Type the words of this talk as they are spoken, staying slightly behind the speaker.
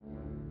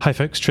Hi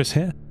folks, Tris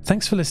here.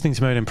 Thanks for listening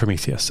to Modem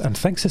Prometheus, and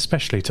thanks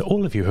especially to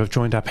all of you who have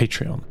joined our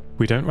Patreon.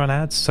 We don't run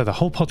ads, so the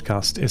whole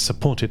podcast is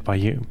supported by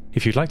you.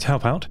 If you'd like to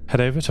help out,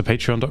 head over to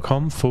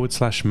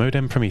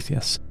patreon.com/Modem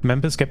Prometheus.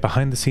 Members get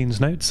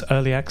behind-the-scenes notes,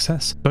 early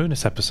access,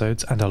 bonus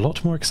episodes, and a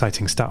lot more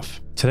exciting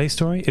stuff. Today's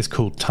story is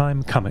called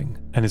Time Coming,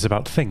 and is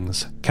about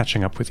things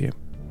catching up with you.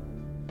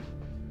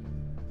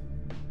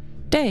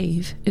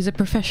 Dave is a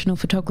professional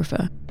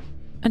photographer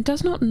and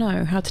does not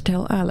know how to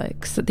tell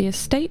Alex that the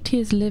estate he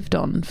has lived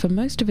on for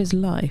most of his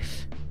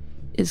life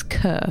is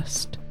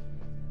cursed.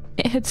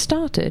 It had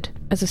started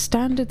as a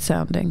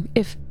standard-sounding,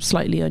 if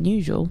slightly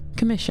unusual,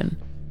 commission.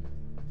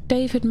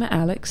 Dave had met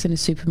Alex in a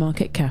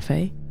supermarket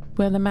cafe,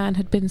 where the man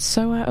had been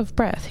so out of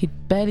breath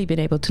he'd barely been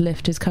able to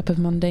lift his cup of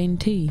mundane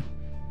tea.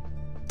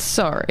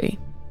 "Sorry,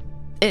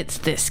 it's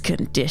this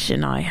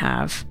condition I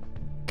have.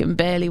 Can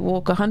barely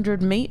walk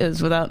 100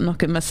 metres without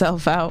knocking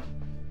myself out."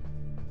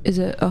 "Is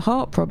it a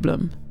heart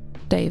problem?"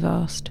 Dave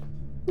asked.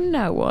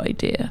 "No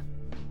idea.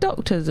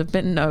 Doctors have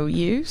been no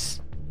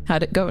use.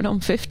 Had it going on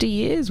 50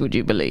 years, would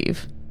you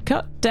believe?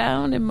 Cut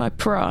down in my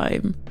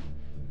prime.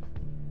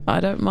 I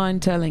don't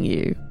mind telling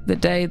you, the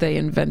day they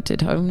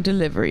invented home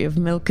delivery of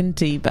milk and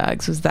tea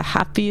bags was the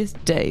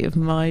happiest day of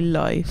my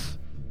life."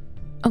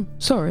 "Oh,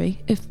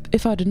 sorry.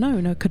 If I'd have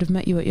known, I could have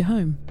met you at your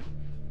home."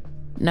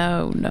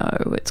 No,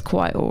 it's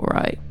quite all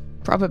right.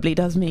 Probably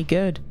does me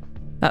good.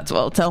 That's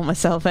what I'll tell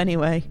myself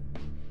anyway.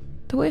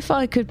 Though if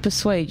I could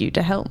persuade you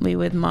to help me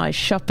with my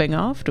shopping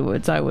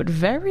afterwards, I would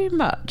very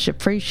much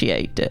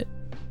appreciate it."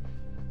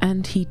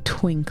 And he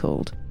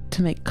twinkled,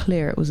 to make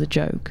clear it was a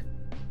joke.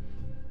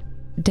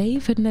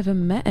 Dave had never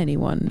met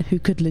anyone who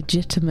could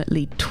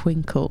legitimately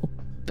twinkle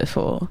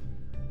before.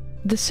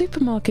 The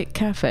supermarket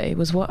cafe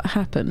was what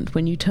happened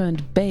when you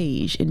turned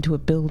beige into a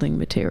building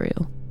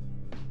material.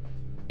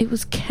 It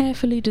was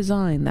carefully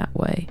designed that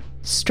way,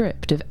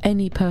 stripped of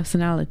any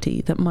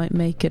personality that might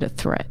make it a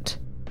threat.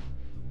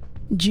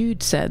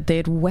 Jude said they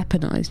had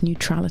weaponized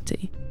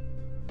neutrality,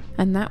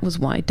 and that was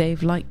why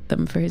Dave liked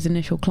them for his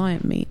initial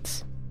client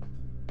meets.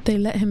 They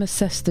let him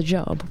assess the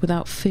job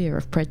without fear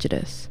of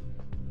prejudice.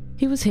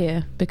 He was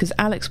here because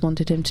Alex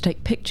wanted him to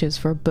take pictures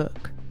for a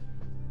book.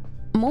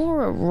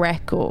 More a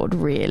record,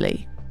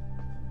 really.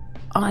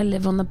 I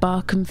live on the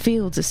Barkham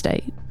Fields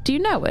estate. Do you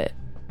know it?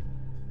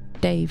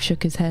 Dave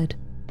shook his head.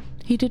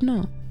 He did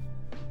not.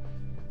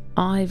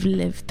 I've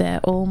lived there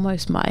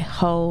almost my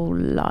whole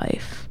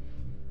life.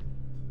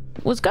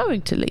 Was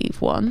going to leave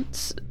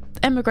once,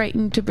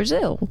 emigrating to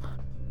Brazil.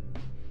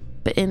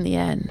 But in the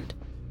end,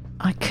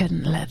 I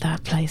couldn't let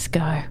that place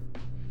go.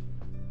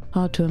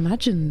 Hard to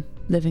imagine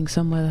living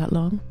somewhere that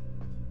long.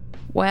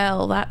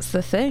 Well, that's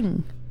the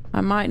thing.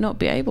 I might not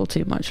be able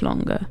to much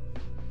longer.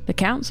 The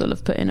council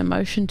have put in a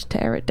motion to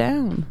tear it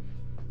down.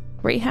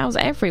 Rehouse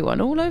everyone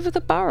all over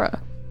the borough.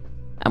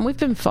 And we've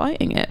been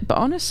fighting it, but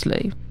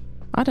honestly,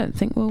 I don't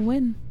think we'll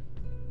win.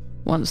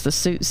 Once the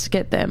suits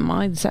get their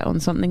mind set on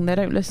something, they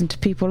don't listen to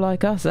people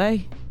like us, eh?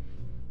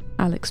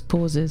 Alex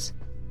pauses.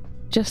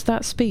 Just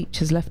that speech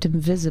has left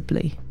him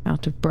visibly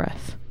out of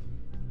breath.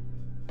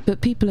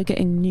 But people are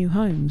getting new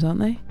homes, aren't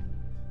they?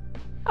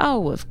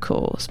 Oh, of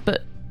course,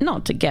 but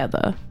not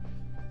together.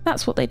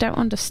 That's what they don't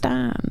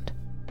understand.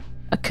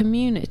 A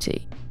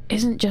community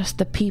isn't just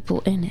the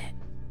people in it.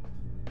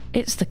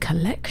 It's the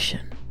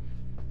collection.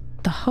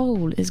 The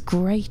whole is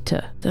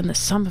greater than the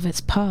sum of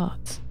its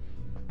parts.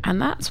 And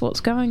that's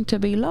what's going to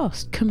be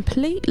lost.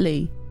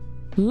 Completely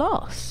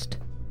lost.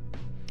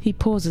 He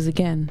pauses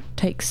again,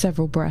 takes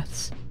several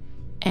breaths.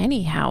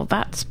 Anyhow,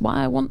 that's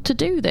why I want to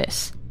do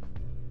this.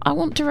 I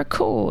want to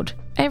record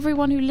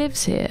everyone who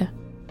lives here.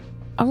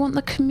 I want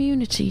the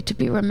community to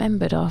be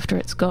remembered after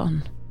it's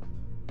gone.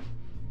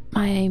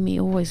 My Amy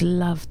always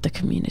loved the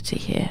community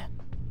here.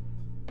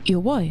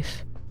 Your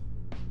wife?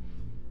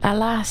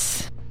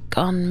 Alas,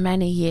 gone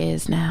many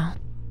years now.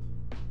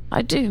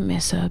 I do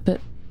miss her,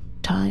 but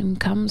time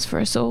comes for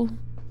us all.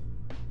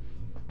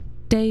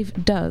 Dave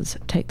does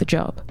take the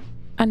job,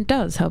 and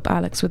does help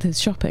Alex with his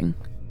shopping,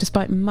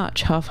 despite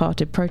much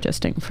half-hearted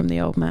protesting from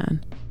the old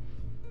man.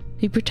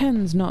 He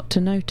pretends not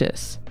to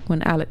notice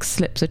when Alex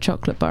slips a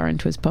chocolate bar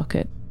into his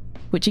pocket,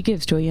 which he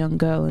gives to a young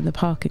girl in the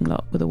parking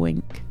lot with a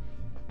wink.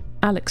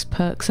 Alex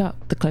perks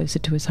up the closer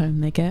to his home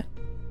they get.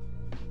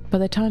 By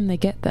the time they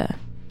get there,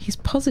 he's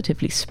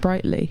positively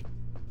sprightly.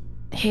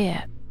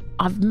 Here,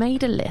 I've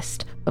made a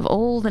list of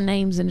all the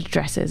names and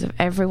addresses of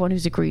everyone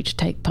who's agreed to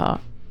take part.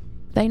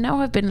 They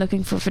know I've been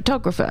looking for a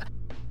photographer.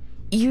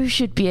 You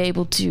should be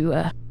able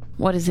to,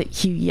 what is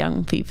it you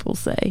young people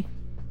say?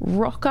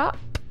 Rock up?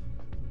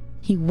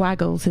 He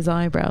waggles his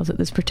eyebrows at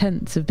this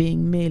pretense of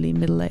being merely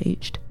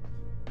middle-aged.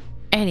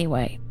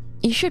 Anyway,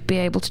 you should be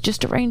able to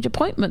just arrange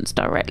appointments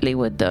directly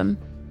with them.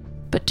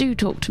 But do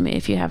talk to me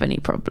if you have any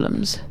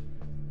problems.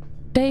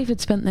 Dave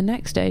had spent the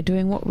next day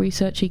doing what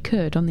research he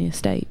could on the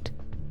estate.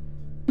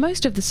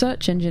 Most of the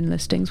search engine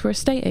listings were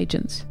estate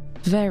agents,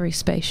 very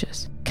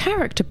spacious.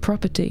 Character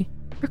property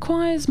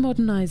requires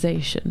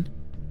modernisation.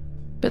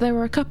 But there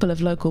were a couple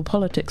of local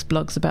politics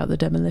blogs about the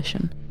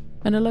demolition,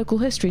 and a local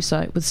history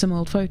site with some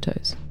old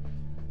photos.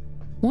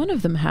 One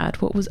of them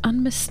had what was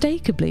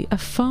unmistakably a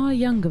far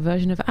younger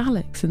version of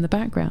Alex in the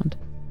background,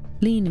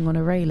 leaning on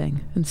a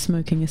railing and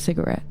smoking a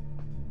cigarette.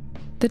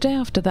 The day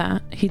after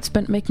that, he'd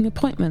spent making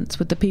appointments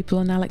with the people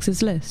on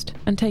Alex's list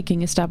and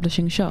taking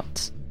establishing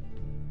shots.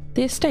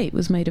 The estate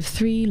was made of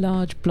 3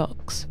 large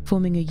blocks,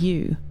 forming a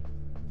U,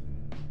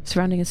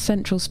 surrounding a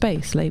central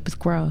space laid with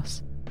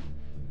grass.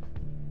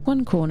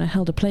 One corner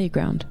held a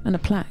playground and a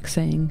plaque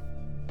saying,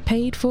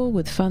 "Paid for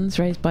with funds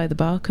raised by the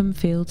Barkham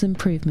Fields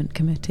Improvement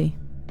Committee."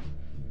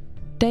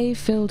 Dave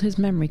filled his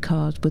memory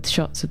card with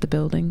shots of the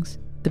buildings,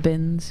 the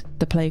bins,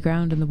 the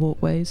playground and the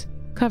walkways,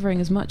 covering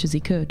as much as he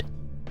could.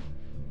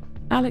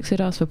 Alex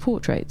had asked for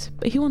portraits,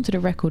 but he wanted a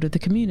record of the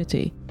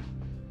community,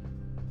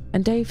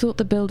 and Dave thought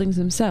the buildings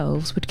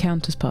themselves would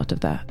count as part of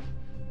that.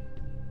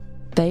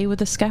 They were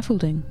the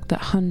scaffolding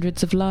that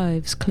hundreds of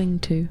lives cling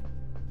to,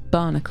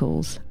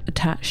 barnacles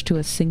attached to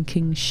a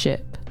sinking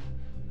ship.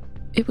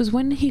 It was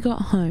when he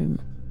got home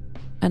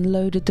and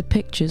loaded the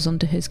pictures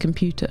onto his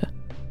computer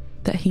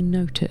that he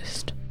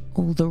noticed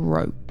all the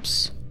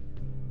ropes.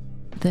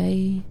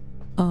 They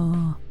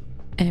are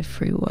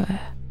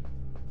everywhere.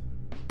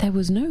 There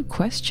was no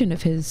question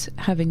of his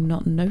having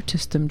not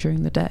noticed them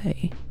during the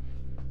day.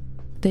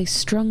 They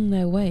strung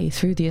their way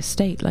through the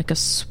estate like a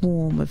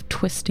swarm of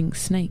twisting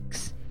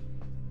snakes.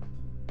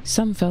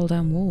 Some fell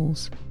down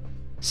walls,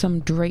 some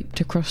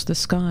draped across the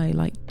sky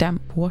like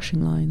damp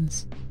washing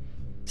lines.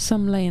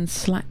 Some lay in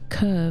slack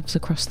curves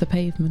across the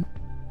pavement.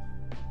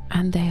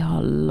 And they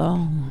are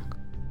long.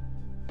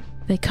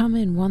 They come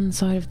in one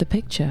side of the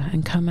picture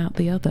and come out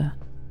the other.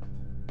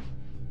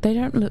 They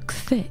don't look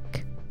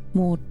thick,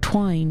 more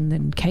twine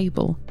than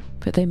cable,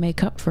 but they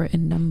make up for it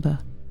in number.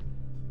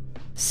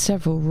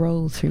 Several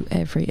roll through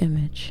every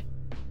image.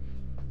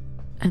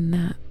 And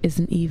that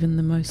isn't even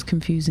the most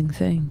confusing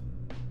thing.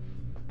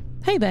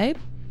 "Hey, babe."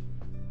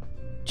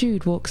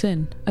 Jude walks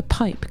in, a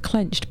pipe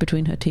clenched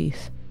between her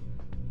teeth.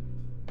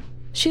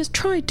 She has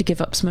tried to give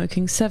up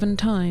smoking 7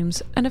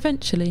 times and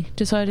eventually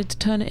decided to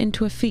turn it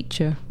into a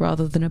feature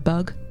rather than a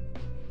bug.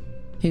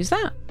 "Who's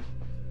that?"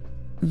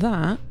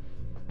 "That,"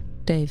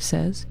 Dave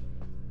says,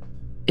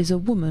 "is a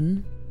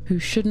woman who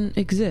shouldn't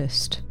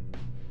exist."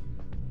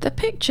 The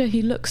picture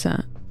he looks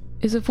at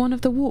is of one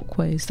of the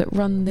walkways that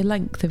run the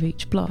length of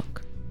each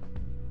block,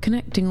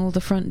 connecting all the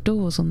front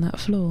doors on that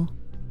floor.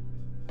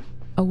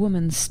 A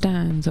woman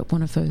stands at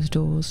one of those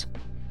doors,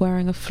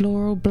 wearing a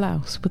floral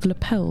blouse with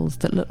lapels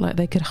that look like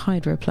they could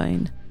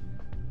hydroplane.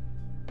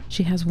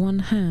 She has one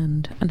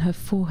hand and her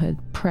forehead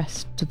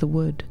pressed to the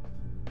wood,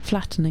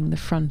 flattening the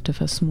front of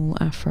her small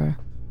afro.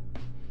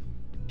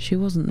 "She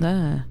wasn't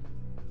there,"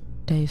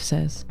 Dave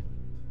says.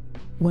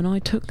 "When I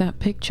took that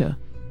picture,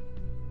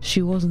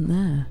 she wasn't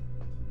there.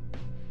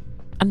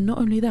 And not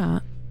only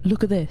that,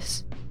 look at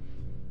this."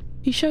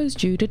 He shows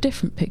Jude a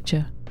different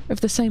picture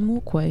of the same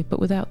walkway but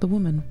without the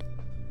woman.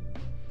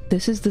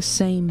 "This is the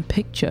same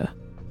picture."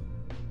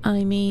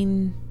 "I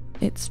mean,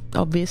 it's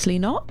obviously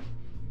not."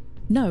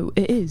 "No,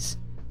 it is.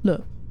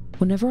 Look,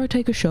 whenever I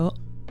take a shot,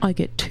 I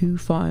get 2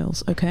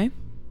 files, okay?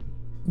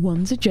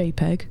 One's a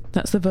JPEG,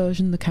 that's the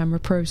version the camera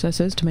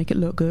processes to make it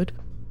look good.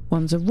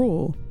 One's a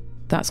RAW,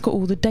 that's got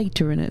all the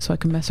data in it so I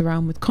can mess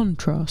around with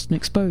contrast and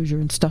exposure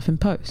and stuff in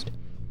post.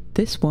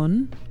 This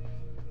one,"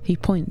 he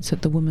points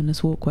at the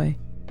womanless walkway,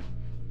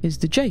 "is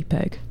the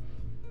JPEG.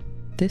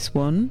 This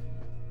one,"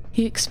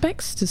 he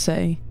expects to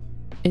say,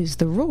 "is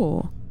the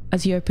RAW,"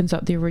 as he opens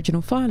up the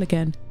original file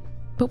again,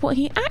 but what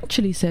he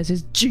actually says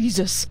is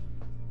 "Jesus!"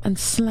 and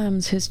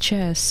slams his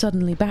chair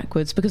suddenly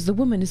backwards because the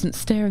woman isn't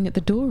staring at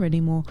the door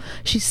anymore.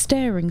 She's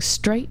staring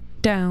straight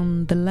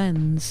down the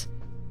lens.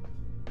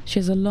 She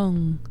has a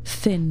long,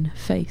 thin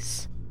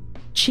face,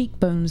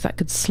 cheekbones that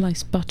could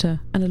slice butter,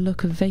 and a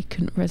look of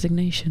vacant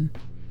resignation.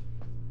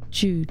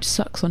 Jude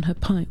sucks on her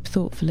pipe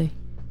thoughtfully.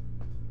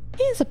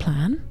 "Here's a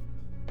plan.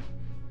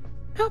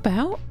 How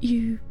about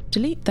you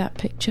delete that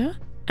picture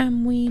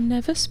and we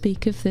never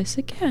speak of this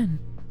again?"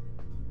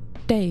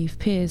 Dave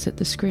peers at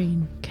the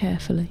screen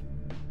carefully,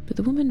 but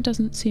the woman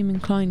doesn't seem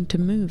inclined to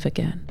move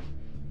again.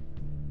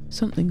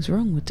 Something's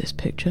wrong with this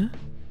picture.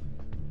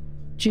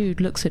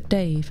 Jude looks at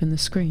Dave and the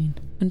screen,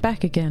 and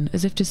back again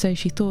as if to say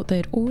she thought they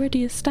had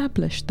already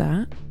established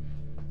that.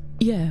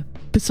 "Yeah,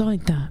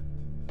 beside that,"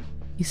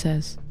 he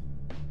says.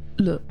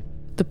 "Look,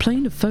 the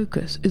plane of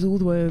focus is all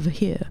the way over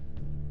here.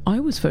 I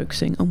was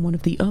focusing on one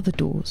of the other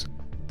doors.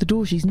 The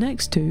door she's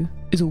next to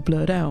is all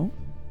blurred out."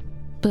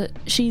 "But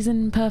she's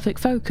in perfect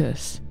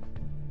focus,"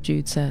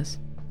 Jude says.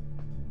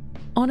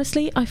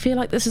 "Honestly, I feel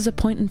like this is a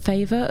point in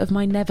favour of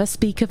my never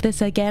speak of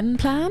this again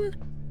plan."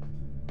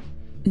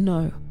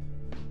 "No."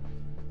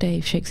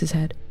 Dave shakes his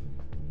head.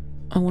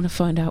 "I want to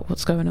find out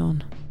what's going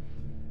on."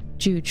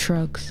 Jude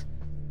shrugs.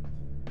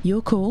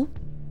 "You're cool,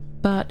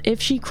 but if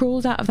she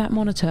crawls out of that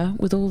monitor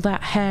with all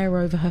that hair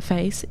over her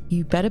face,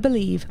 you better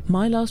believe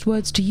my last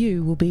words to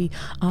you will be,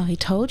 'I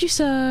told you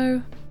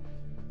so.'"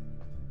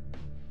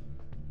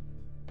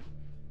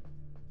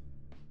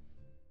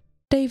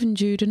 Dave and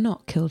Jude are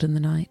not killed in the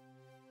night,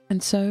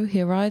 and so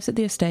he arrives at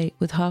the estate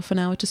with half an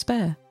hour to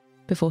spare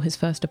before his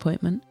first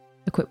appointment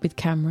equipped with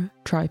camera,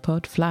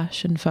 tripod,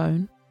 flash and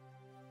phone.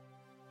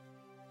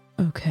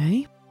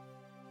 "Okay,"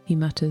 he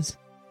mutters.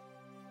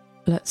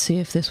 "Let's see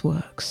if this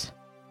works."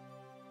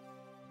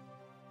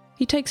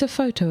 He takes a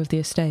photo of the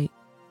estate.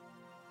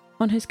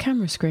 On his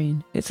camera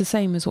screen, it's the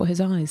same as what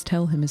his eyes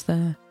tell him is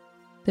there.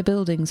 The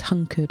buildings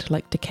hunkered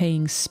like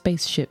decaying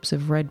spaceships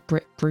of red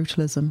brick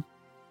brutalism.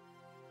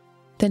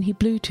 Then he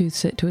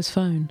Bluetooths it to his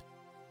phone,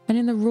 and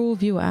in the Raw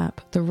Viewer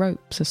app, the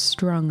ropes are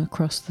strung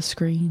across the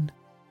screen.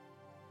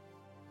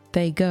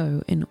 They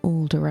go in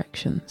all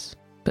directions,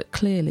 but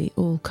clearly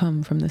all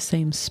come from the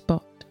same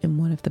spot in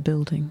one of the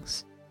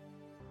buildings.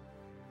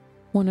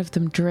 One of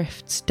them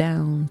drifts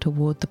down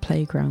toward the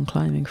playground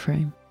climbing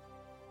frame.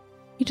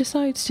 He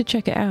decides to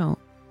check it out,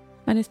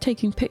 and is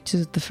taking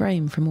pictures of the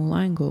frame from all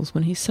angles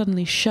when he's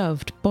suddenly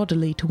shoved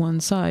bodily to one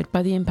side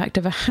by the impact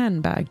of a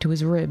handbag to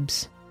his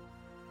ribs.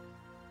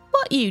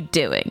 "What you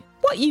doing?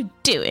 What you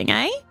doing,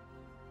 eh?"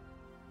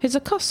 His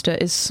accoster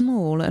is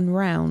small and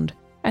round,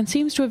 and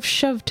seems to have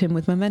shoved him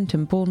with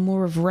momentum born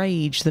more of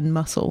rage than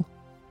muscle.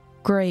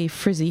 Grey,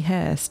 frizzy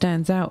hair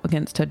stands out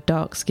against her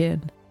dark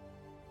skin.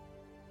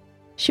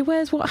 She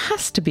wears what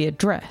has to be a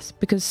dress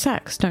because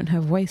sacks don't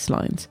have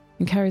waistlines,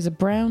 and carries a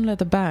brown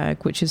leather bag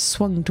which is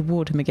swung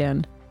toward him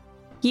again.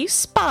 "You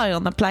spy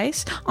on the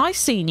place? I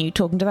seen you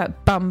talking to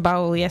that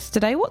bumbowl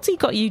yesterday. What's he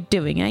got you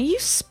doing, eh? You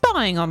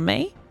spying on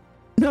me?"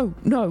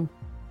 No.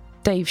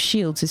 Dave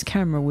shields his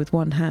camera with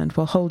one hand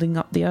while holding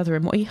up the other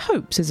in what he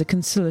hopes is a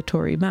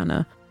conciliatory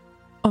manner.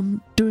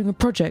 "I'm doing a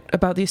project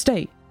about the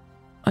estate.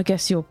 I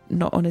guess you're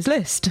not on his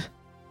list."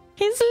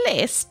 "His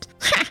list?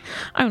 Ha!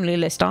 Only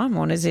list I'm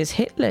on is his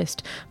hit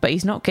list. But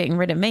he's not getting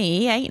rid of me.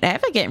 He ain't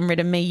ever getting rid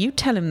of me. You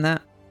tell him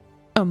that."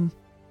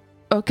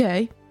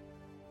 Okay.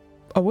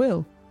 I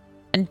will."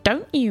 "And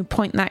don't you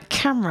point that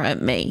camera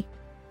at me."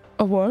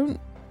 "I won't."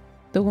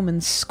 The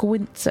woman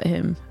squints at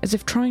him, as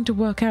if trying to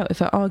work out if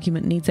her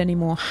argument needs any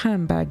more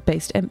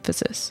handbag-based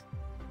emphasis.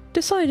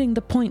 Deciding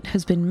the point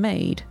has been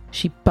made,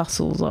 she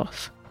bustles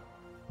off.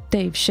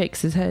 Dave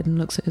shakes his head and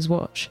looks at his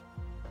watch.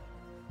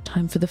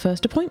 Time for the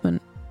first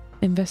appointment.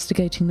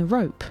 Investigating the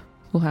rope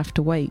will have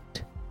to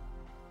wait.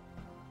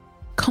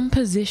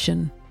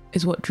 Composition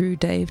is what drew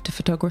Dave to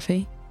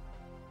photography.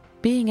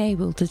 Being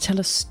able to tell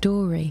a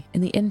story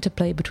in the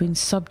interplay between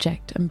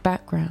subject and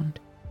background,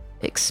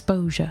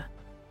 exposure,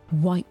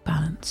 white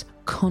balance,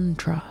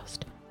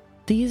 contrast.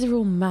 These are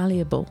all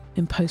malleable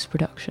in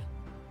post-production,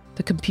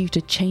 the computer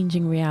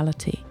changing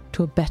reality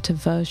to a better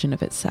version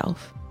of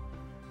itself.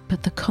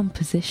 But the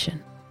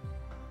composition,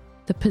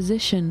 the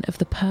position of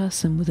the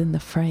person within the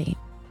frame,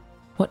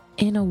 what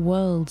inner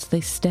worlds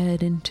they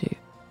stared into,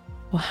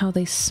 or how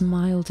they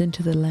smiled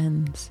into the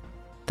lens,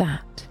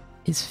 that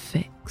is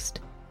fixed.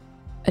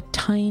 A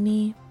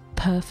tiny,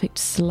 perfect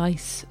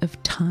slice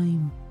of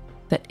time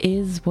that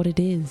is what it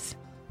is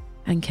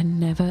and can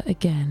never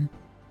again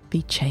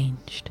be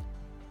changed.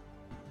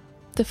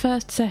 The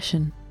first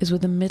session is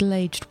with a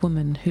middle-aged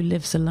woman who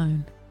lives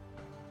alone.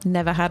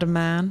 "Never had a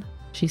man,"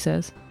 she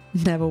says.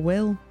 "Never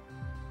will."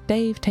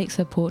 Dave takes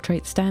her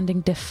portrait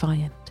standing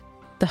defiant,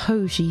 the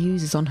hoe she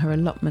uses on her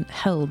allotment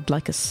held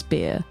like a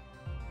spear.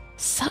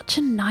 "Such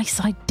a nice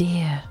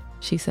idea,"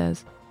 she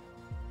says.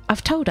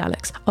 "I've told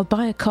Alex I'll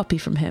buy a copy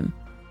from him.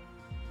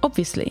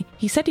 Obviously,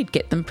 he said he'd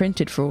get them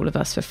printed for all of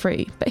us for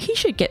free, but he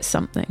should get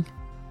something.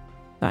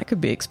 That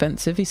could be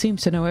expensive, he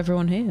seems to know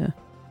everyone here."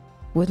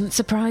 "Wouldn't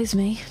surprise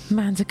me.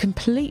 Man's a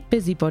complete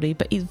busybody,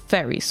 but he's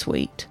very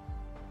sweet."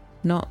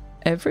 "Not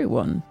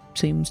everyone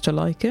seems to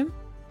like him,"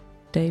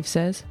 Dave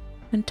says,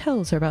 and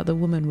tells her about the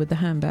woman with the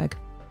handbag.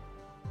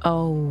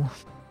 "Oh,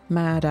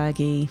 Mad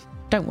Aggie.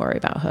 Don't worry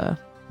about her.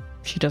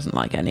 She doesn't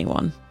like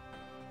anyone."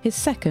 His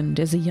second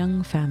is a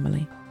young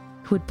family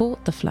who had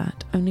bought the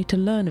flat only to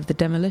learn of the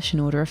demolition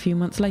order a few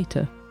months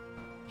later.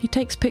 He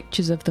takes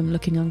pictures of them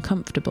looking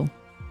uncomfortable,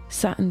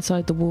 sat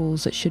inside the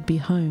walls that should be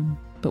home,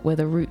 but where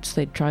the roots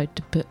they'd tried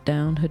to put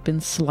down had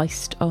been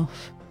sliced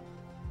off.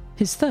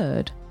 His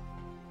third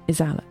is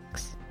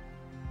Alex.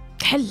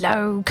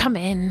 "Hello, come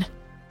in."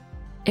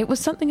 It was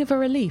something of a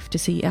relief to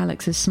see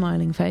Alex's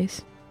smiling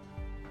face.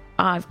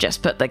 "I've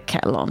just put the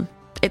kettle on.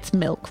 It's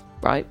milk,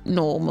 right?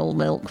 Normal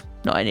milk.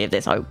 Not any of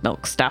this oat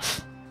milk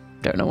stuff.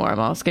 Don't know why I'm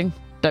asking.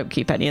 Don't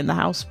keep any in the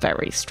house.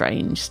 Very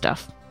strange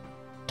stuff.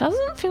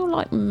 Doesn't feel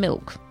like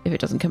milk if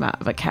it doesn't come out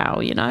of a cow,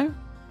 you know?"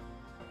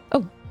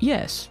 "Oh,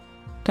 yes.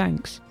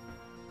 Thanks."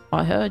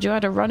 "I heard you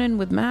had a run-in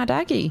with Mad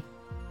Aggie."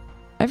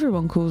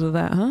 "Everyone calls her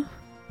that, huh?"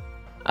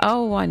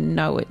 "Oh, I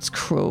know it's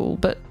cruel,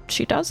 but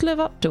she does live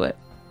up to it.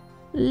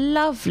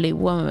 Lovely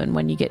woman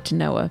when you get to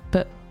know her,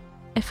 but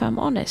if I'm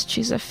honest,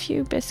 she's a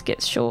few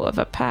biscuits short of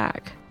a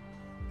pack."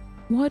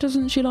 "Why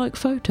doesn't she like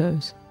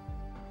photos?"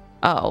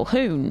 "Oh,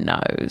 who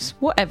knows?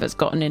 Whatever's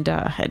gotten into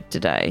her head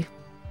today.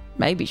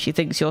 Maybe she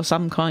thinks you're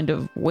some kind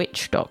of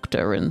witch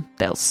doctor and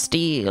they'll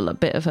steal a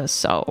bit of her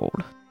soul."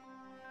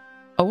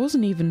 "I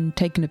wasn't even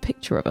taking a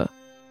picture of her."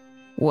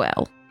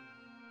 "Well,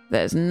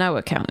 there's no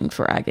accounting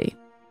for Aggie.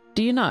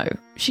 Do you know,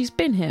 she's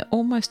been here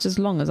almost as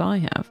long as I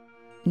have.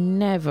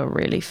 Never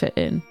really fit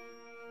in.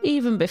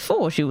 Even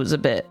before she was a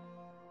bit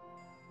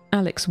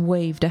Alex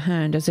waved a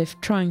hand as if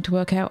trying to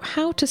work out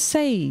how to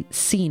say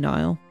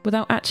senile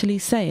without actually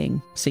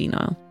saying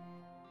senile.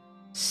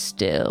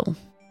 Still,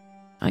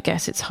 I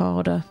guess it's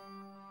harder.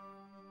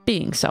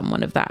 Being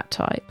someone of that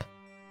type.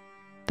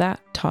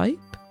 That type?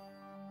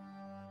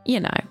 You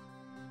know,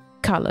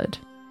 coloured.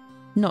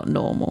 Not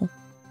normal.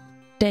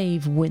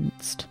 Dave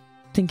winced,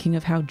 thinking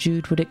of how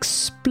Jude would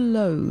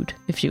explode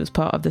if she was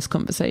part of this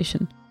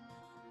conversation.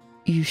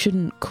 You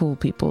shouldn't call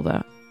people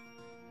that.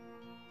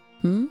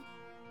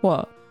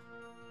 What?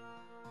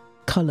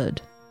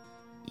 Coloured.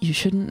 You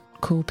shouldn't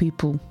call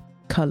people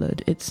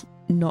coloured. It's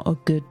not a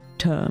good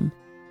term.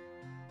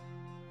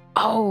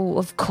 Oh,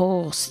 of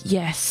course,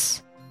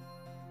 yes.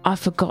 I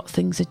forgot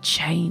things had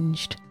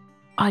changed.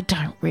 I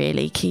don't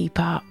really keep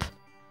up.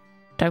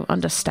 Don't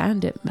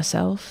understand it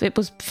myself. It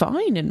was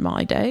fine in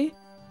my day.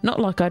 Not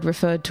like I'd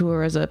referred to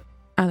her as a...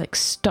 Alex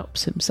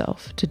stops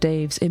himself to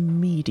Dave's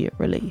immediate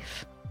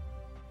relief.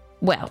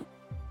 Well,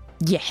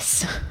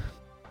 yes.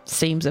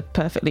 Seems a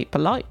perfectly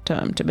polite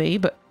term to me,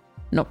 but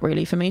not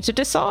really for me to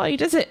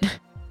decide, is it?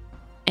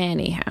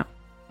 Anyhow,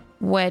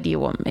 where do you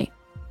want me?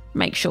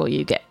 Make sure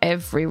you get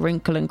every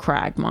wrinkle and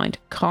crag, mind.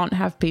 Can't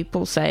have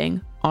people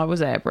saying I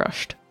was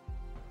airbrushed.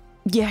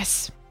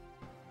 Yes,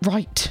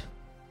 right.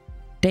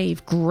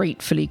 Dave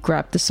gratefully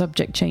grabbed the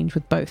subject change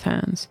with both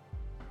hands.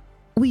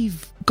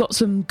 We've got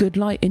some good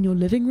light in your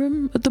living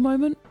room at the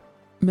moment.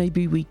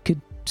 Maybe we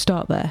could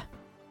start there.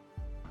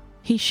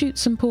 He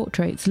shoots some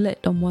portraits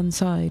lit on one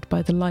side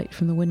by the light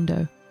from the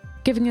window,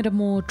 giving it a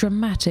more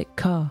dramatic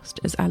cast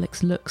as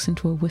Alex looks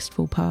into a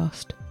wistful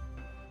past.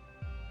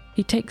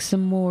 He takes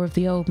some more of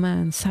the old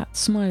man sat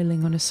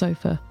smiling on a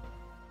sofa,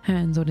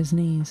 hands on his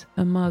knees,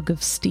 a mug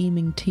of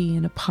steaming tea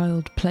and a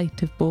piled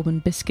plate of bourbon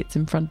biscuits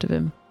in front of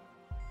him.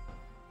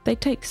 They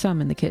take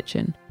some in the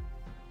kitchen.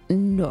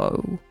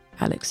 No,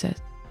 Alex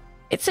says.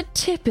 It's a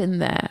tip in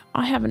there.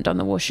 I haven't done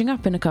the washing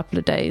up in a couple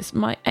of days.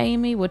 My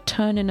Amy would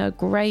turn in her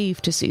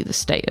grave to see the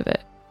state of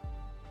it.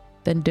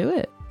 Then do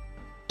it,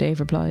 Dave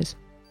replies.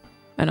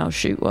 And I'll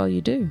shoot while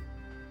you do.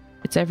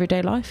 It's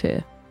everyday life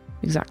here.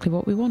 Exactly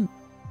what we want.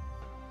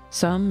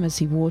 Some as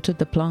he watered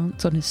the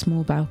plants on his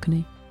small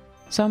balcony.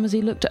 Some as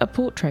he looked at a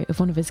portrait of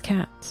one of his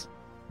cats.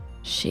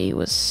 She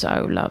was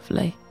so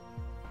lovely.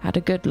 Had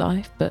a good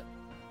life, but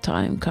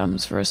time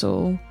comes for us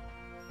all.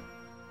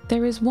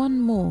 There is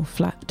one more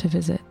flat to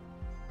visit.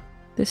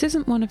 This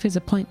isn't one of his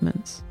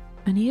appointments,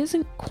 and he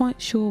isn't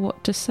quite sure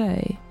what to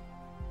say.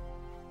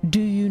 Do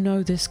you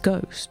know this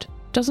ghost?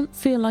 Doesn't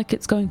feel like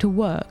it's going to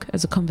work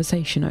as a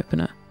conversation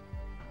opener.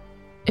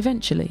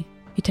 Eventually,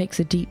 he takes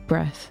a deep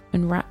breath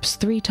and raps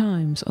 3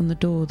 times on the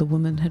door the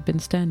woman had been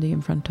standing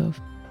in front of.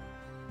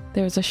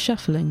 There is a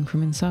shuffling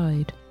from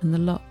inside, and the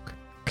lock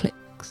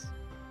clicks.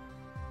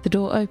 The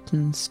door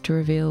opens to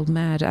reveal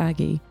Mad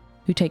Aggie,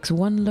 who takes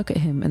one look at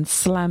him and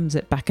slams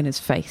it back in his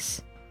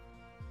face.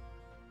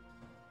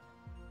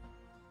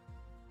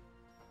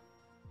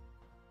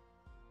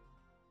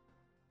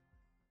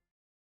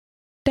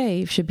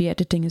 Dave should be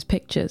editing his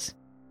pictures.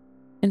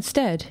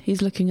 Instead,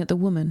 he's looking at the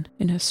woman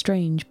in her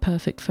strange,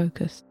 perfect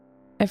focus.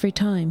 Every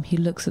time he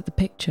looks at the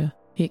picture,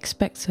 he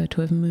expects her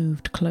to have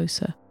moved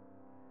closer.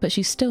 But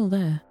she's still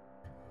there,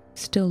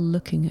 still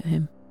looking at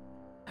him.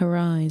 Her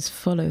eyes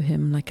follow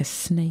him like a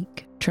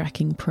snake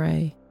tracking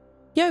prey.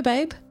 Yo,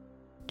 babe!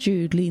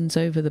 Jude leans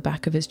over the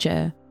back of his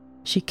chair.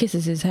 She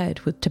kisses his head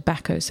with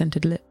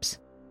tobacco-scented lips.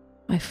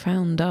 I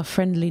found our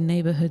friendly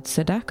neighbourhood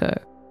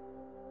Sadako.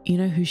 You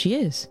know who she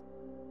is?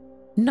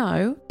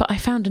 No, but I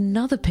found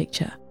another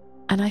picture,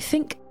 and I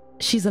think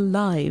she's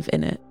alive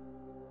in it.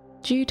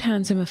 Jude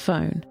hands him a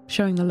phone,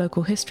 showing the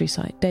local history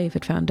site Dave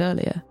had found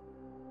earlier.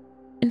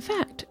 In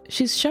fact,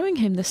 she's showing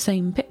him the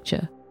same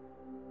picture.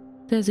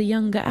 There's a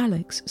younger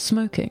Alex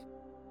smoking,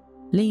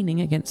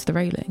 leaning against the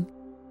railing.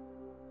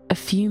 A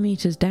few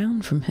meters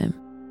down from him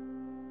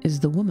is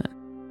the woman.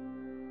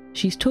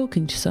 She's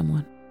talking to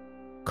someone,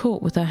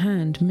 caught with her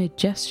hand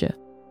mid-gesture.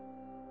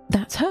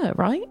 That's her,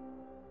 right?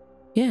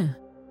 Yeah.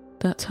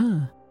 That's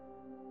her.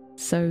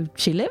 So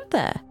she lived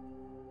there?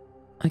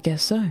 I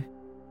guess so.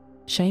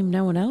 Shame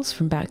no one else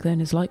from back then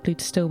is likely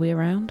to still be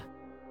around.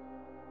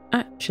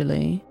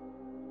 Actually,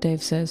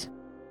 Dave says,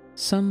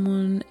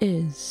 someone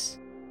is.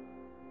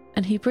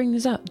 And he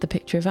brings up the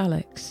picture of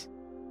Alex.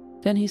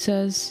 Then he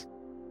says,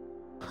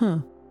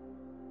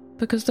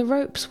 because the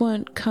ropes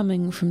weren't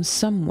coming from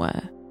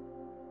somewhere.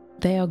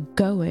 They are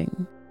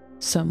going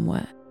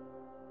somewhere.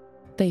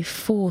 They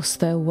force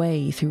their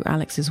way through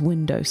Alex's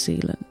window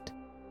sealant,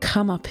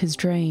 come up his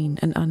drain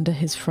and under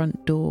his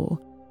front door.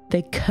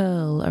 They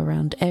curl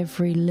around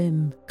every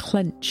limb,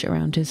 clench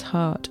around his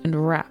heart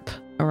and wrap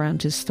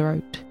around his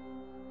throat.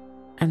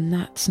 And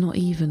that's not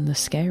even the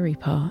scary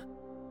part.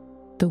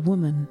 The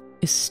woman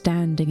is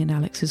standing in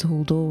Alex's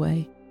hall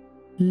doorway,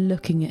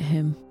 looking at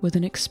him with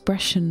an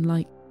expression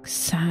like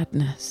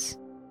sadness.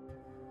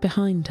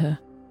 Behind her,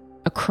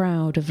 a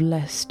crowd of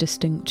less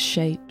distinct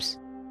shapes.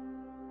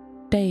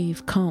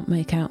 Dave can't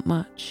make out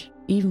much,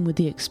 even with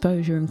the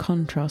exposure and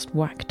contrast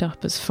whacked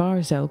up as far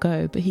as they'll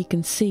go, but he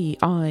can see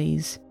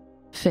eyes,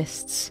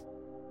 fists,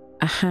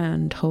 a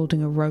hand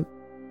holding a rope.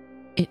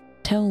 It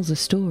tells a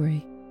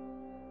story.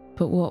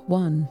 But what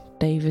one,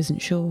 Dave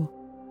isn't sure.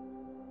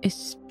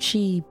 Is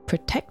she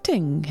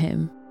protecting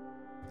him?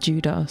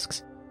 Jude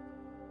asks.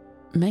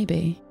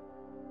 Maybe,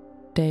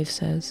 Dave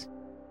says.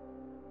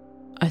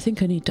 I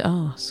think I need to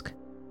ask.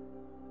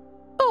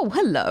 Oh,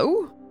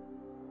 hello!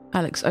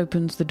 Alex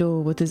opens the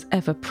door with his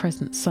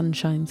ever-present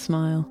sunshine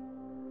smile.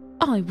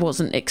 I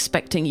wasn't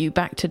expecting you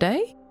back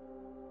today.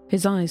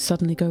 His eyes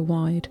suddenly go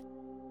wide.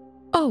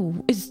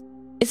 Oh, is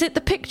it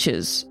the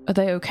pictures? Are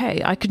they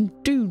okay? I can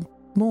do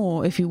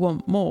more if you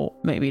want more.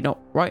 Maybe not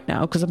right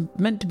now, because I'm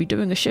meant to be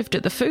doing a shift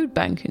at the food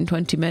bank in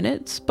 20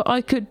 minutes, but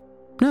I could...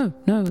 No,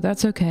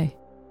 that's okay.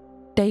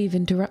 Dave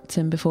interrupts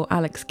him before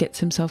Alex gets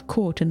himself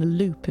caught in a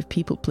loop of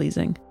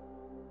people-pleasing.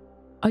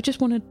 I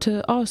just wanted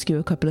to ask you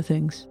a couple of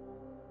things.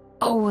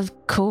 Oh,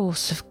 of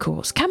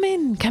course. Come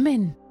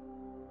in.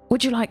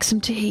 Would you like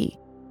some tea?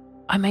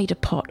 I made a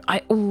pot.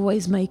 I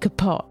always make a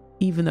pot,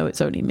 even though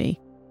it's only me.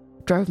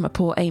 Drove my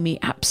poor Amy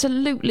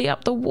absolutely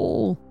up the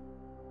wall.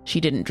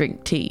 She didn't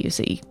drink tea, you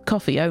see.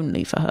 Coffee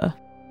only for her.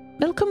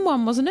 Milk and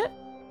one, wasn't it?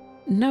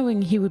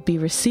 Knowing he would be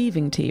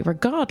receiving tea,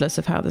 regardless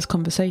of how this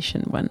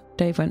conversation went,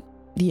 Dave went,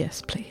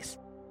 yes, please.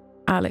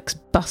 Alex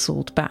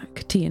bustled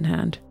back, tea in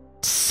hand.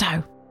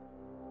 So,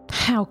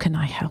 how can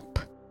I help?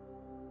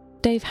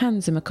 Dave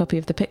hands him a copy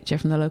of the picture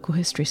from the local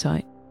history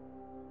site.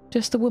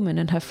 Just the woman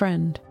and her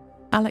friend.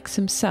 Alex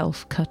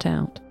himself cut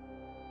out.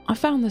 I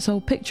found this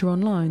old picture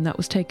online that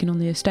was taken on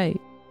the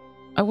estate.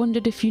 I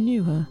wondered if you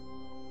knew her.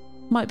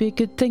 Might be a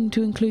good thing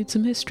to include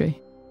some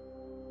history.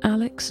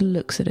 Alex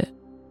looks at it.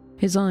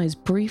 His eyes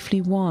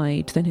briefly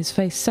wide, then his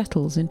face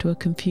settles into a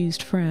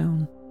confused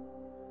frown.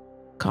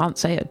 Can't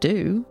say I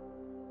do.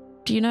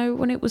 Do you know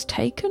when it was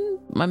taken?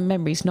 My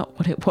memory's not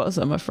what it was,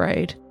 I'm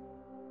afraid.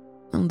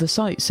 The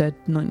site said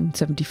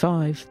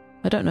 1975.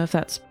 I don't know if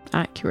that's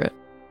accurate.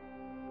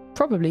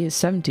 Probably his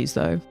 70s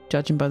though,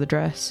 judging by the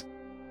dress.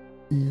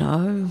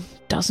 No,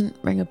 doesn't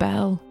ring a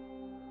bell.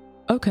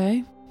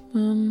 Okay,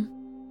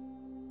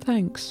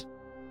 thanks.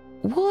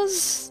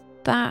 Was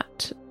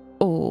that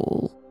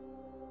all?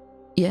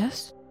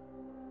 Yes,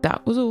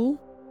 that was all.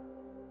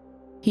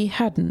 He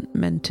hadn't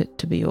meant it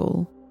to be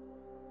all.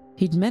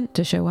 He'd meant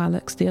to show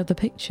Alex the other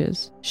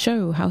pictures,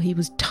 show how he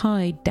was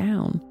tied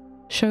down,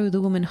 show the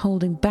woman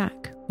holding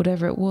back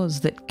whatever it was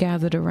that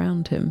gathered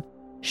around him,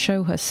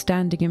 show her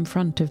standing in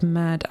front of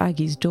Mad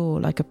Aggie's door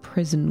like a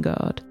prison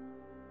guard.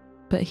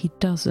 But he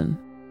doesn't.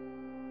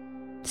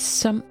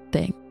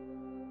 Something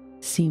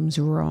seems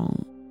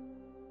wrong.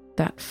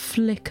 That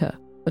flicker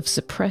of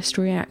suppressed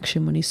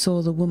reaction when he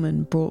saw the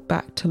woman brought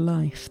back to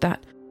life,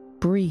 that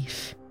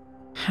brief,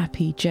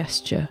 happy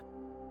gesture.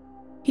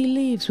 He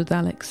leaves with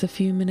Alex a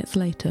few minutes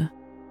later,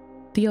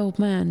 the old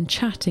man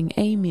chatting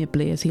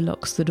amiably as he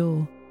locks the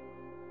door.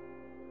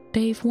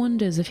 Dave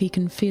wonders if he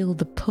can feel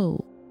the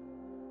pull,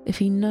 if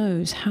he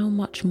knows how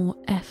much more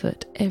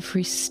effort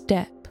every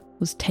step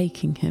was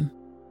taking him.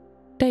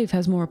 Dave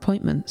has more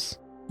appointments,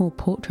 more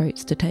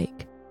portraits to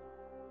take.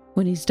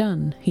 When he's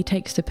done, he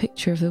takes the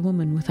picture of the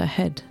woman with her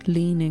head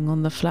leaning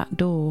on the flat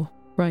door,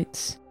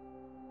 writes,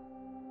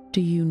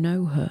 "Do you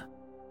know her?"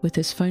 with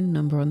his phone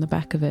number on the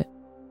back of it,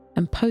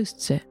 and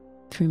posts it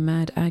through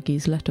Mad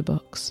Aggie's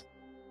letterbox.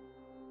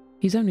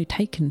 He's only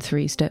taken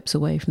 3 steps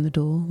away from the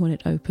door when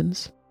it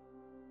opens.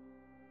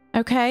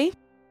 Okay,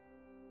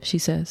 she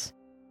says.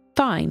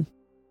 Fine.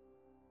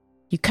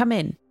 You come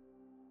in.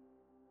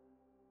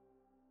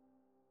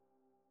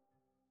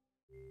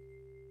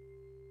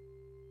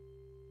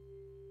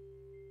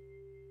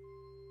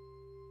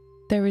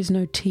 There is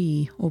no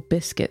tea or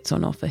biscuits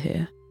on offer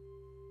here.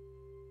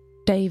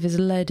 Dave is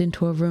led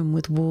into a room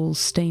with walls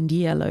stained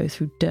yellow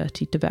through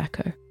dirty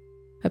tobacco,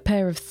 a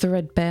pair of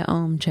threadbare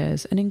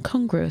armchairs, and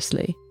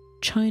incongruously,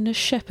 China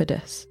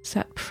shepherdess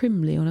sat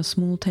primly on a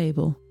small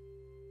table.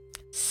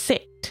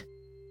 Sit.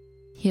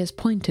 He has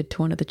pointed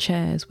to one of the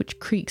chairs, which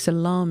creaks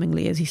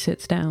alarmingly as he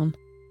sits down.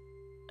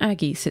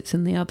 Aggie sits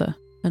in the other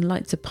and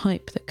lights a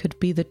pipe that could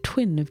be the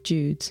twin of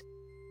Jude's.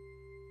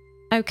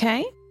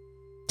 Okay,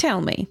 tell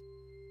me.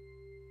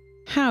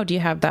 How do you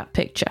have that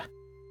picture?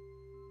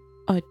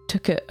 I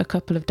took it a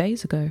couple of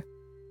days ago,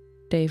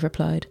 Dave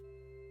replied.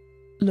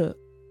 Look,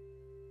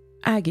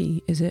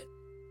 Aggie, is it?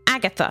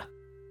 Agatha,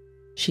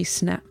 she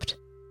snapped.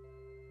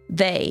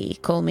 They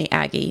call me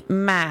Aggie,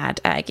 Mad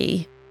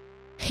Aggie.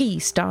 He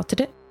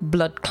started it,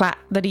 bloodclot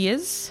that he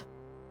is.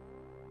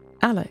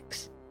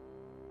 Alex.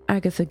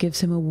 Agatha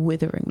gives him a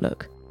withering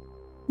look.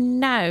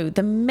 No,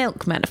 the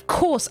milkman, of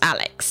course,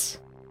 Alex.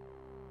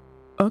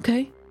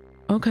 Okay.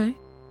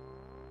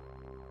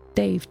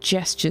 Dave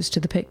gestures to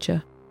the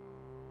picture.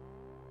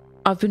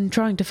 I've been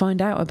trying to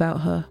find out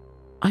about her.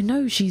 I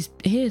know she's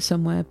here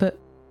somewhere, but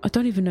I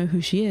don't even know who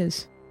she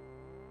is.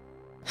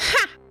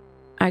 Ha!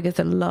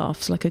 Agatha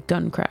laughs like a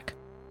gun crack.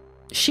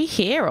 She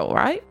here, all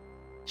right?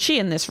 She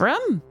in this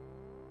room?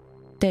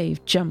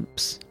 Dave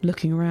jumps,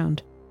 looking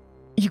around.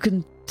 You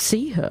can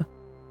see her?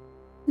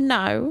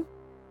 No.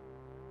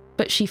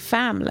 But she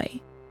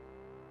family.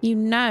 You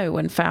know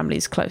when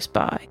family's close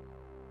by.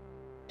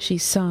 She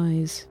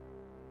sighs,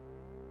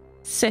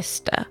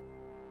 Sister,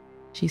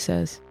 she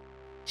says.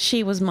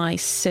 She was my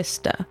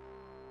sister.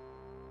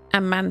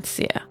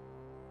 Amancia.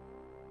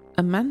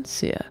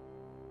 Amancia?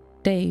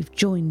 Dave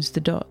joins the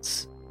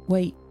dots.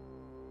 Wait.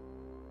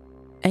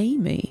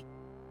 Amy?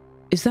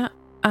 Is that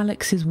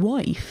Alex's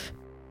wife?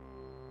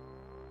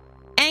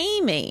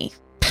 Amy?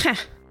 Pah!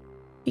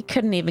 He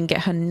couldn't even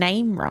get her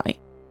name right.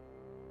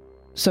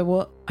 So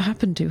what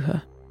happened to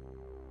her?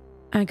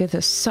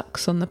 Agatha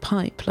sucks on the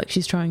pipe like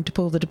she's trying to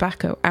pull the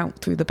tobacco out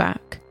through the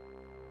back.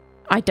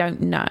 I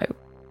don't know.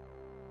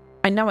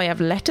 I know I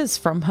have letters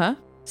from her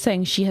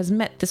saying she has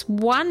met this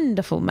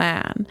wonderful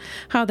man,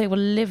 how they will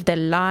live their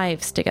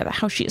lives together,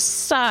 how she is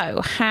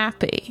so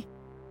happy.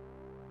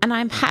 And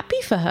I'm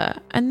happy for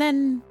her, and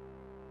then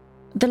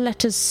the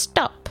letters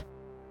stop.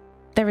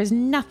 There is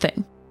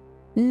nothing,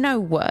 no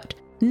word,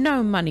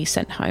 no money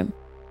sent home.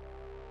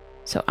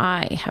 So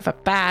I have a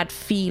bad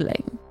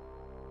feeling.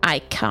 I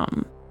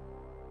come,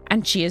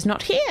 and she is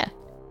not here.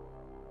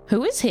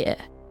 Who is here?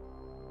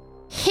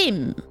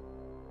 Him.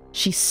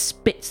 She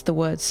spits the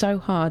word so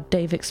hard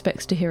Dave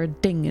expects to hear a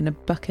ding in a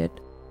bucket.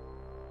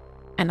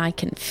 And I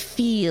can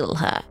feel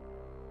her.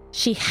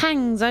 She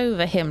hangs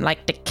over him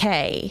like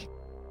decay.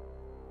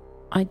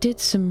 I did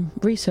some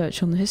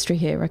research on the history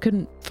here. I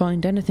couldn't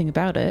find anything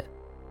about it.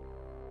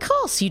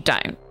 Course you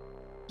don't.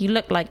 You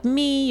look like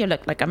me, you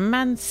look like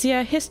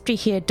Amancia. History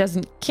here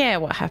doesn't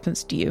care what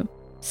happens to you.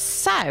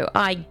 So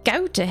I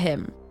go to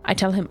him. I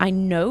tell him I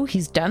know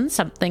he's done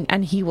something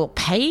and he will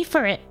pay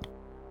for it.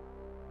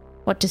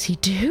 What does he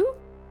do?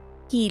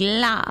 He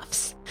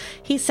laughs.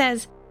 He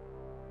says,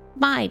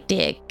 "My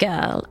dear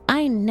girl,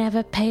 I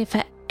never pay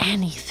for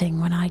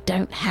anything when I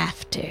don't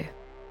have to."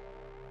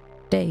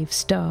 Dave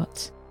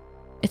starts.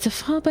 It's a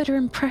far better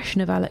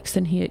impression of Alex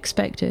than he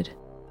expected.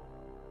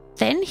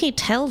 Then he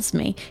tells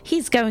me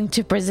he's going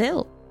to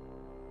Brazil.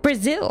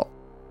 Brazil!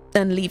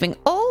 And leaving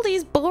all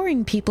these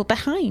boring people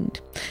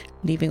behind.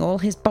 Leaving all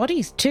his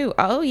bodies too.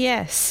 Oh,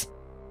 yes.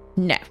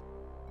 No,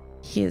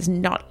 he is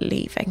not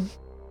leaving.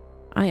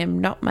 I am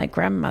not my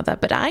grandmother,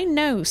 but I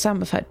know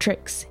some of her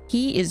tricks.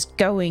 He is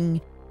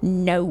going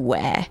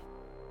nowhere.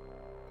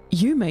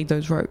 You made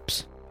those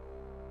ropes.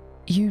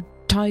 You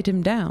tied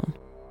him down.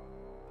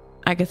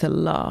 Agatha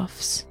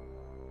laughs.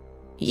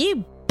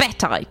 You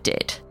bet I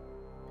did.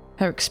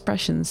 Her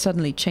expression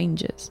suddenly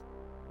changes.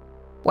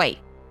 Wait,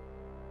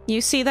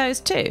 you see those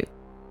too?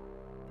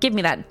 Give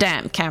me that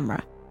damn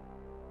camera.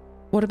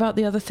 What about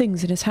the other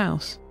things in his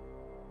house?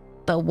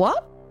 The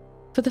what?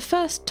 For the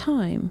first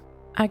time,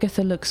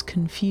 Agatha looks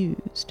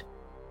confused.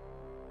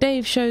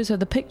 Dave shows her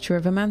the picture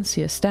of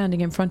Amancia standing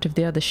in front of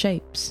the other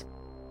shapes.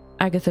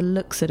 Agatha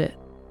looks at it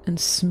and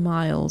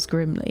smiles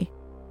grimly.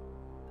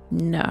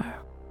 No,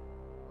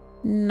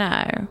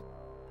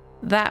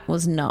 that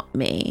was not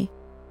me.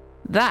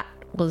 That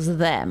was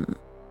them.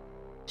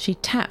 She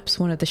taps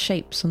one of the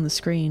shapes on the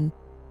screen,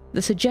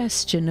 the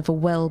suggestion of a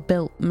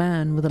well-built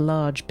man with a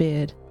large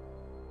beard.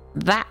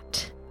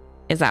 That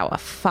is our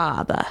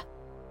father.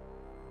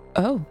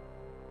 Oh.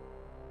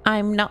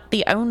 I'm not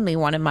the only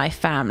one in my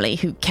family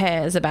who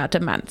cares about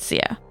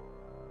Amancia.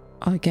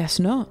 I guess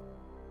not.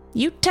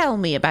 You tell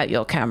me about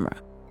your camera.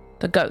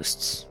 The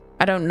ghosts.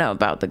 I don't know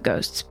about the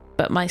ghosts,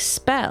 but my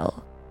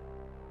spell,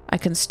 I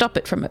can stop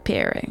it from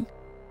appearing.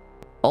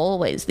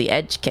 Always the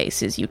edge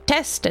cases. You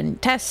test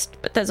and test,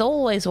 but there's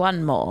always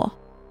one more.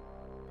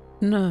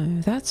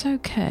 No, that's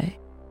okay.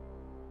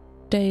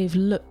 Dave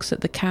looks at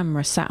the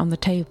camera sat on the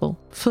table,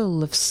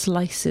 full of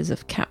slices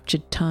of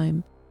captured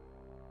time.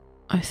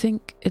 I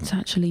think it's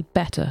actually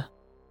better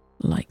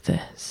like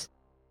this.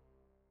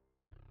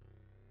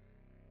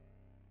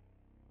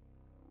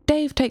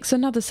 Dave takes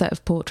another set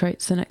of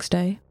portraits the next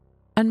day,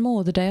 and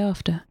more the day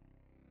after.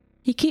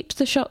 He keeps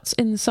the shots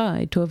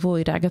inside to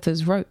avoid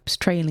Agatha's ropes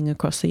trailing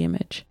across the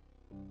image.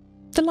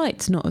 The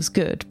light's not as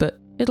good, but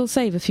it'll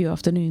save a few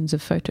afternoons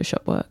of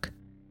Photoshop work.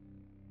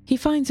 He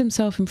finds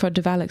himself in front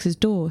of Alex's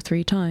door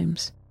 3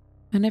 times,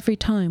 and every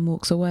time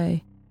walks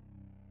away.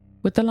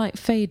 With the light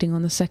fading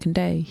on the second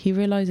day, he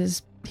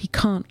realises he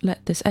can't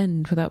let this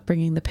end without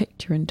bringing the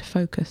picture into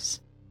focus.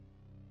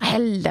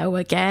 Hello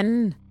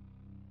again.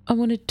 I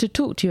wanted to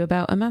talk to you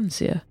about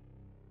Amancia.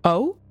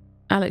 Oh?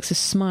 Alex's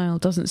smile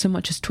doesn't so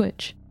much as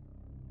twitch.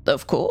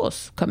 Of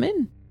course, come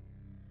in.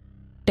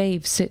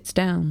 Dave sits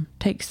down,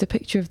 takes the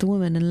picture of the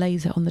woman and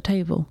lays it on the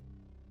table.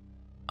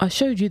 I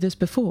showed you this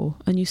before,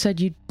 and you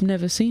said you'd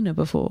never seen her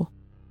before.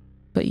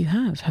 But you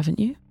have, haven't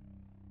you?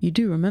 You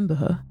do remember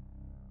her.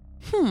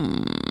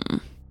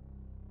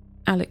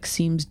 Alex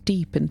seems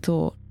deep in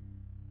thought.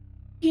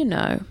 You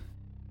know,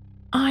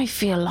 I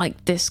feel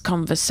like this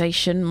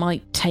conversation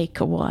might take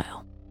a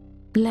while.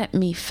 Let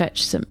me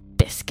fetch some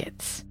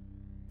biscuits.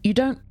 You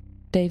don't,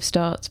 Dave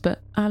starts,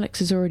 but Alex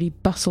has already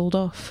bustled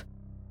off.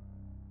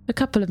 A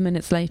couple of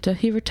minutes later,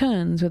 he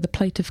returns with a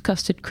plate of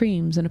custard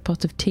creams and a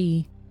pot of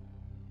tea.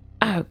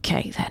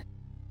 Okay then,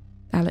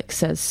 Alex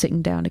says,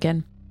 sitting down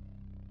again.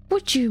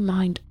 Would you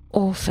mind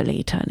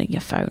awfully turning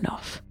your phone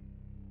off?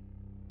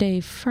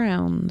 Dave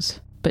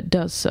frowns, but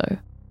does so,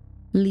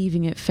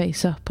 leaving it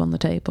face up on the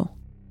table.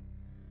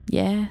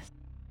 Yes,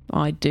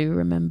 I do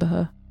remember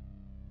her.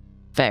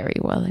 Very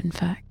well, in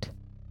fact.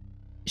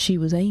 She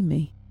was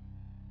Amy.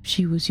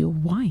 She was your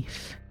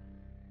wife.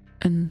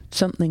 And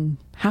something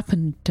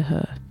happened to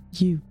her.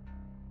 You...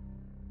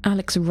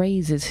 Alex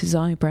raises his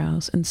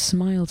eyebrows and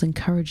smiles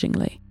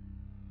encouragingly,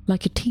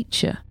 like a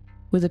teacher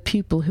with a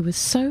pupil who is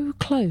so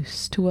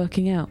close to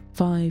working out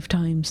 5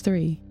 times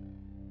 3.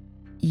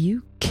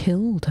 You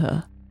killed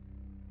her,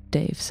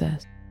 Dave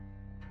says.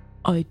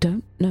 I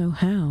don't know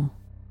how,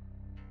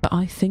 but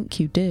I think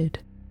you did.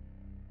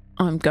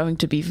 I'm going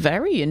to be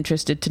very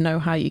interested to know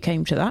how you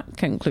came to that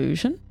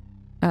conclusion,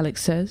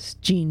 Alex says,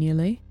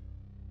 genially.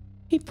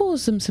 He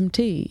pours them some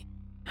tea,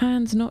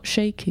 hands not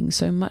shaking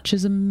so much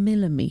as a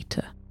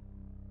millimetre.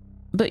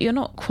 But you're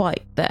not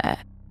quite there.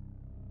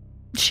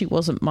 She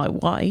wasn't my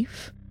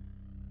wife.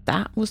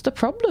 That was the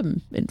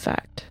problem, in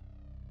fact.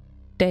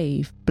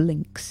 Dave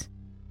blinks.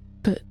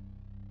 But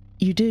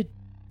you did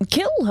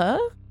kill her?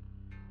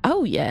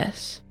 Oh,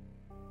 yes.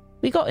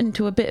 We got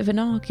into a bit of an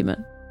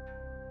argument.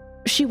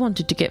 She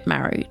wanted to get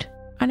married,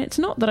 and it's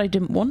not that I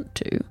didn't want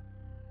to,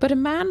 but a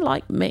man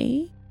like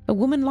me, a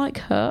woman like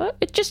her,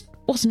 it just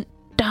wasn't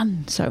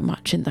done so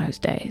much in those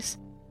days.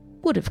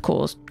 Would have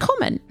caused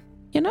comment,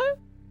 you know?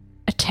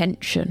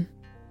 Attention.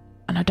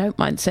 And I don't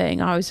mind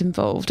saying I was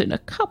involved in a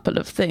couple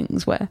of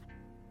things where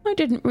I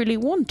didn't really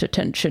want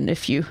attention,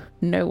 if you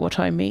know what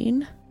I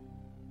mean.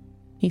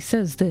 He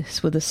says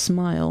this with a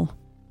smile.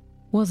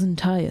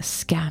 Wasn't I a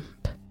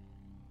scamp?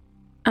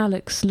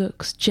 Alex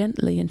looks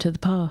gently into the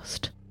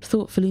past,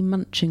 thoughtfully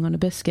munching on a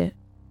biscuit.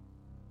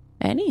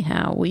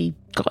 Anyhow, we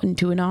got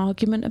into an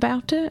argument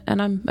about it,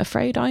 and I'm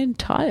afraid I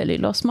entirely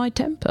lost my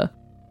temper.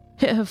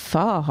 Hit her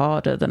far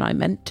harder than I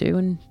meant to,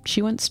 and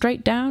she went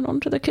straight down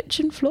onto the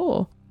kitchen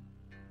floor.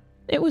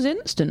 It was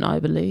instant, I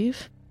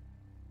believe.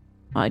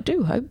 I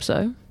do hope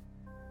so.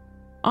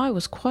 I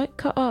was quite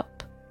cut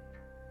up.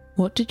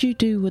 What did you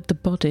do with the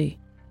body?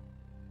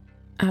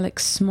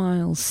 Alex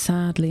smiles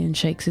sadly and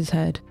shakes his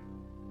head.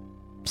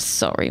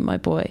 Sorry, my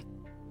boy.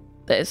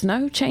 There's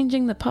no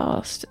changing the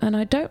past, and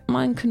I don't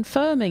mind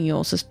confirming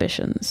your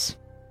suspicions.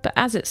 But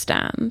as it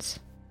stands,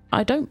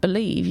 I don't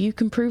believe you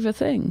can prove a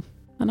thing,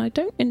 and I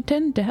don't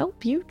intend to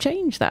help you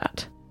change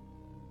that.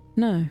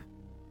 No,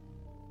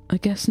 I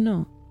guess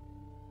not,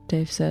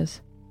 Dave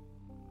says.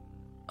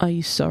 Are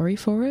you sorry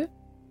for it?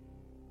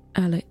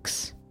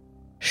 Alex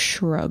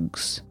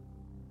shrugs.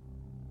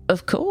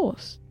 Of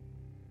course.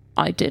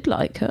 I did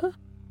like her.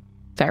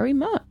 Very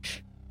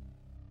much.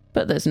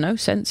 But there's no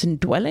sense in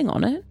dwelling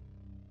on it.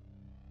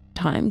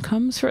 Time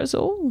comes for us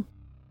all.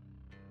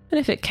 And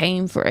if it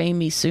came for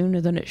Amy sooner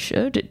than it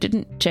should, it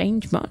didn't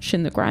change much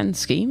in the grand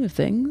scheme of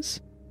things.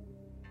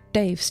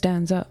 Dave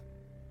stands up.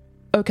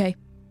 Okay,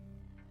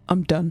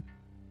 I'm done.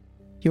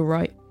 You're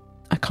right.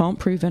 I can't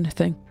prove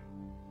anything.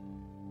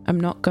 I'm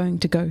not going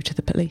to go to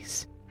the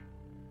police.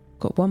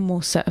 Got one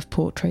more set of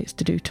portraits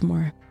to do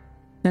tomorrow.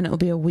 Then it'll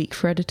be a week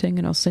for editing,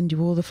 and I'll send you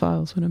all the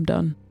files when I'm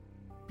done.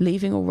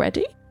 Leaving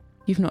already?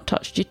 You've not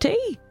touched your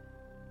tea?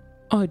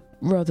 I'd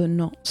rather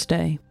not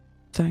stay,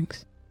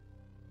 thanks.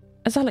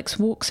 As Alex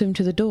walks him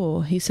to the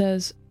door, he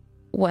says,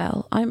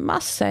 Well, I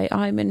must say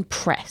I'm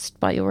impressed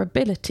by your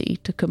ability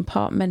to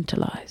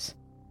compartmentalise.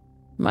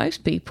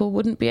 Most people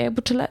wouldn't be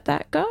able to let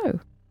that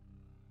go.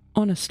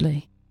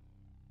 Honestly,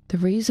 the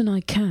reason I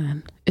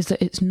can is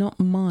that it's not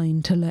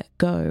mine to let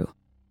go,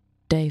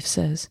 Dave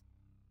says.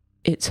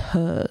 It's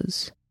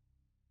hers.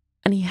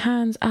 And he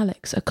hands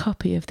Alex a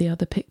copy of the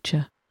other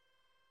picture,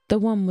 the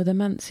one with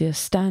Amancia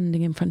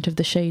standing in front of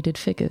the shaded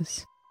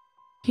figures.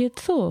 He had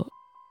thought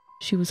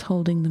she was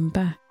holding them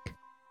back.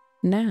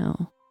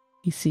 Now,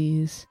 he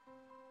sees,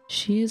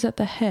 she is at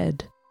the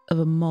head of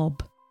a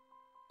mob.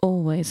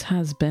 Always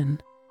has been.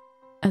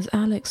 As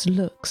Alex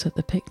looks at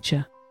the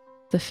picture,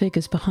 the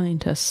figures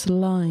behind her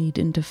slide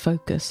into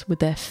focus with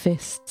their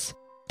fists,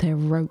 their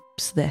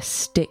ropes, their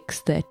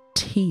sticks, their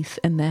teeth,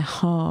 and their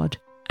hard,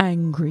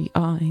 angry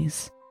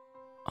eyes.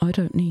 I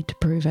don't need to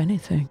prove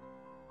anything,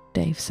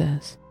 Dave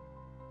says.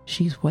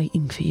 She's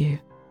waiting for you.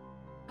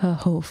 Her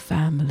whole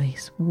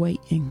family's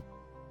waiting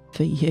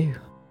for you.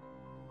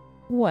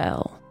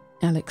 Well,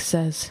 Alex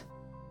says,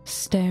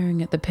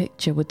 staring at the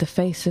picture with the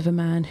face of a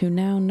man who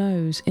now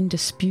knows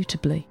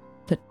indisputably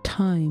that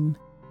time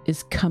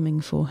is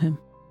coming for him.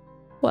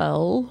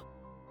 Well,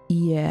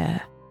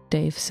 yeah,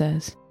 Dave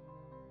says,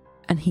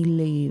 and he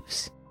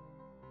leaves,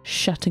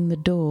 shutting the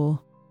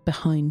door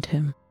behind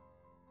him.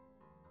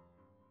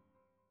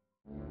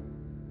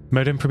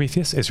 Modem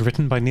Prometheus is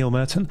written by Neil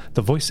Merton,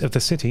 the voice of the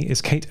city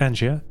is Kate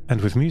Angier, and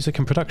with music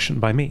and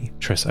production by me,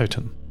 Tris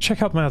Oaten.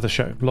 Check out my other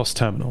show, Lost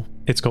Terminal.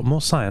 It's got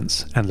more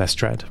science and less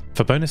dread.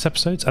 For bonus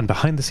episodes and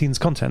behind-the-scenes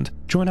content,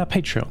 join our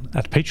Patreon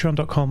at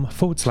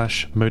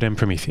patreon.com/Modem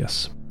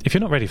Prometheus. If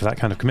you're not ready for that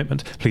kind of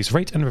commitment, please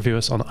rate and review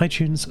us on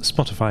iTunes,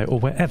 Spotify, or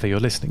wherever you're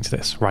listening to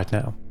this right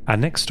now. Our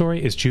next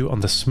story is due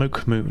on the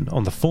Smoke Moon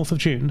on the 4th of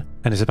June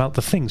and is about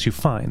the things you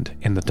find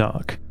in the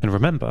dark. And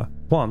remember,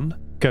 1,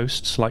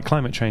 ghosts, like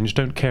climate change,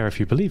 don't care if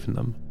you believe in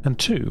them, and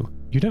 2,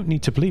 you don't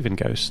need to believe in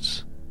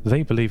ghosts.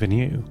 They believe in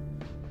you.